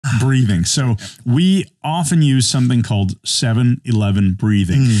breathing. So we often use something called 7-11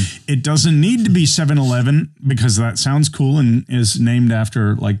 breathing. It doesn't need to be 7-11 because that sounds cool and is named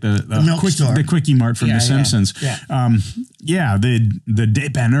after like the Quickie Mart from The Simpsons. The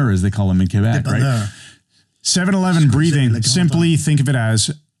dépanneur, as they call them in Quebec, right? 7-11 breathing, simply think of it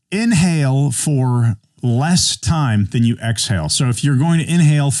as inhale for less time than you exhale. So if you're going to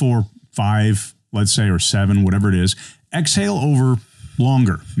inhale for 5, let's say, or 7, whatever it is, exhale over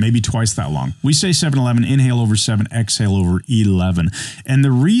longer, maybe twice that long. We say 7-11, inhale over 7, exhale over 11. And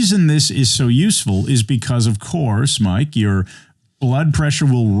the reason this is so useful is because, of course, Mike, your blood pressure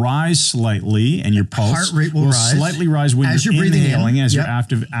will rise slightly and your pulse heart rate will slightly rise when you're inhaling, as you're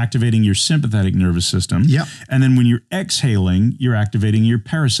activating your sympathetic nervous system. And then when you're exhaling, you're activating your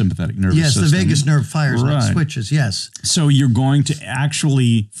parasympathetic nervous system. Yes, the vagus nerve fires like switches, yes. So you're going to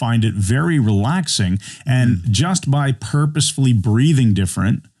actually find it very relaxing. And just by purposefully breathing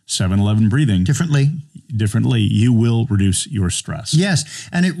different, 7-11 breathing. Differently, you will reduce your stress. Yes,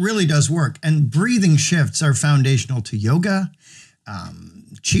 and it really does work. And breathing shifts are foundational to yoga,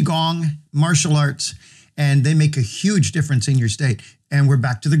 Qigong, martial arts, and they make a huge difference in your state. And we're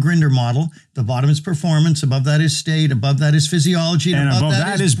back to the Grinder model. The bottom is performance, above that is state, above that is physiology, and above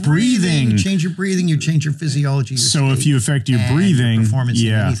that is breathing. You change your breathing, you change your physiology. So if you affect your breathing, your performance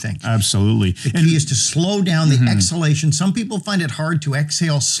in anything. Absolutely. The key is to slow down the exhalation. Some people find it hard to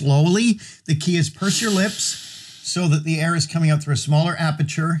exhale slowly. The key is purse your lips so that the air is coming out through a smaller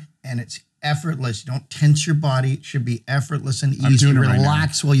aperture, and it's effortless. You don't tense your body. It should be effortless and easy.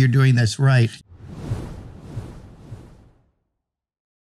 Relax while you're doing this. Right.